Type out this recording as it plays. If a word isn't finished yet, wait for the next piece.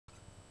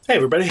Hey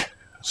everybody,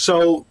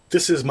 so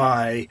this is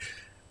my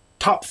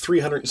top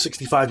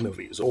 365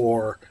 movies,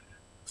 or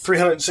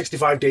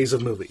 365 days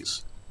of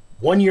movies.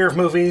 1 year of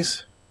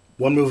movies,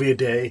 one movie a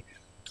day.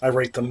 I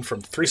rate them from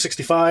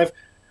 365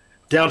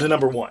 down to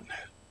number one.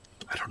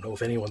 I don't know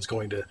if anyone's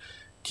going to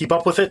keep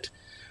up with it,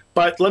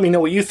 but let me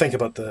know what you think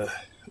about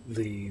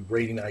the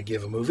rating I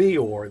give a movie,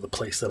 or the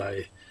place that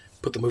I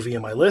put the movie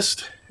in my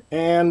list.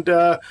 And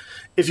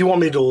if you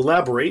want me to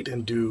elaborate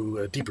and do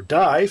a deeper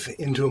dive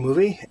into a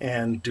movie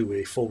and do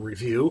a full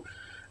review,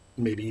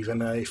 maybe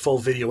even a full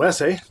video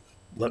essay,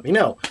 let me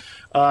know.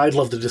 I'd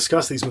love to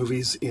discuss these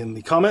movies in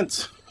the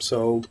comments,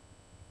 so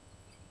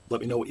let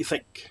me know what you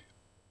think.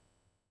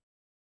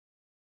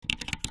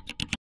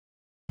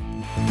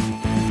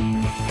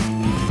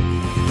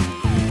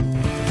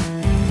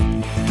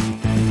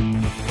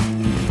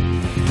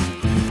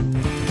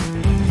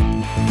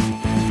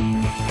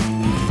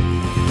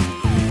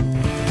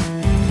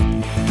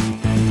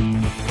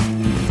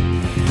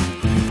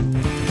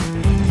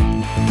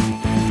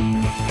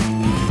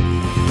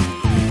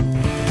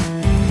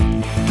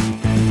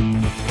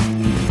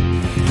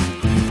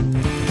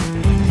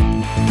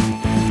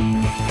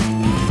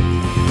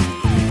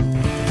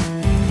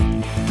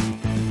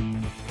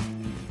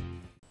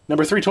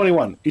 Number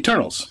 321,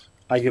 Eternals.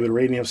 I give it a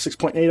rating of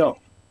 6.80.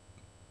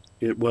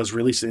 It was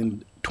released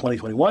in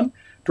 2021,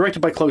 directed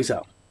by Chloé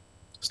Zhao,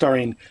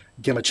 starring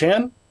Gemma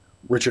Chan,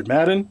 Richard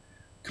Madden,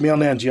 Kumail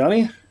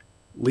Nanjiani,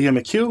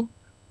 McHugh,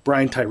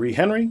 Brian Tyree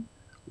Henry,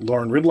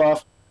 Lauren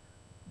Ridloff,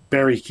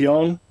 Barry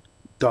Keoghan,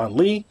 Don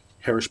Lee,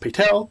 Harish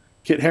Patel,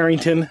 Kit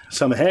Harington,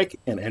 Salma Hayek,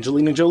 and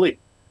Angelina Jolie.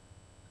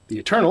 The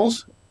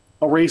Eternals,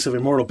 a race of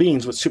immortal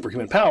beings with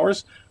superhuman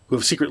powers, who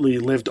have secretly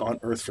lived on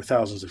Earth for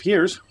thousands of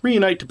years,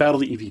 reunite to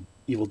battle the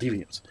evil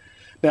Deviants.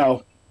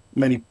 Now,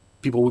 many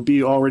people would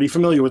be already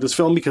familiar with this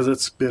film because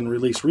it's been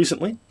released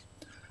recently,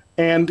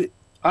 and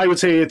I would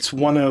say it's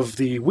one of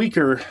the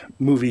weaker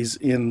movies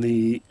in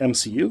the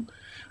MCU.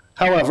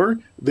 However,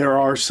 there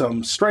are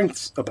some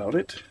strengths about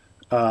it.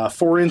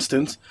 For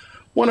instance,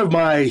 one of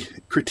my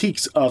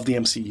critiques of the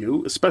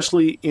MCU,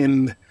 especially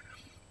in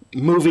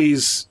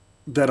movies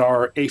that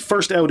are a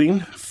first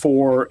outing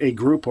for a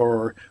group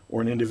or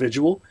an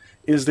individual,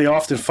 is they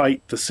often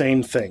fight the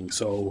same thing.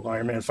 So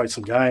Iron Man fights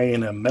some guy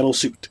in a metal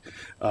suit.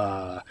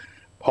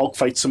 Hulk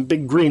fights some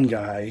big green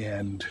guy,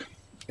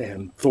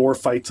 and Thor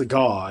fights a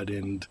god,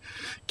 and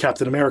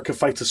Captain America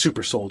fights a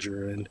super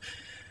soldier, and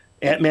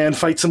Ant-Man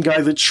fights some guy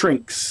that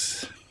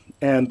shrinks.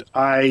 And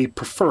I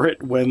prefer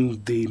it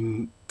when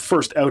the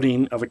first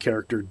outing of a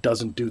character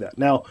doesn't do that.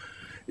 Now,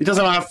 it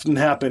doesn't often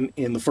happen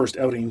in the first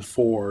outing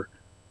for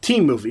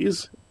team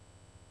movies,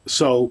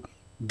 so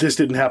this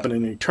didn't happen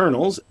in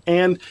Eternals,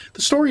 and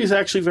the story is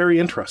actually very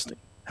interesting.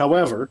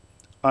 However,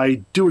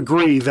 I do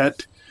agree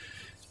that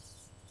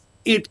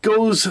it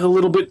goes a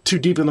little bit too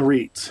deep in the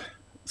reeds.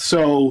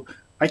 So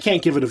I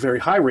can't give it a very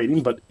high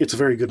rating, but it's a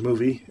very good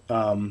movie.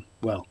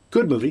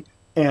 Good movie,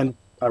 and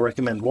I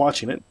recommend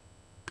watching it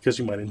because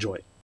you might enjoy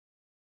it.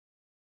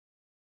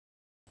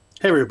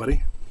 Hey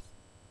everybody,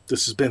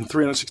 this has been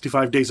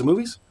 365 Days of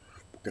Movies.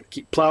 We're going to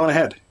keep plowing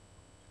ahead.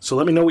 So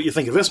let me know what you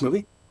think of this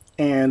movie,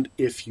 and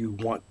if you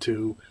want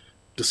to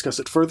discuss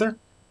it further,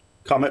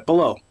 comment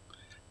below.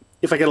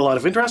 If I get a lot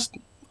of interest,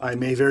 I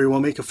may very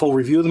well make a full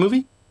review of the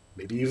movie,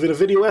 maybe even a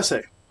video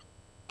essay.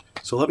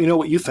 So let me know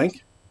what you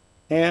think,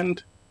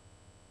 and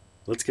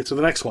let's get to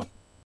the next one.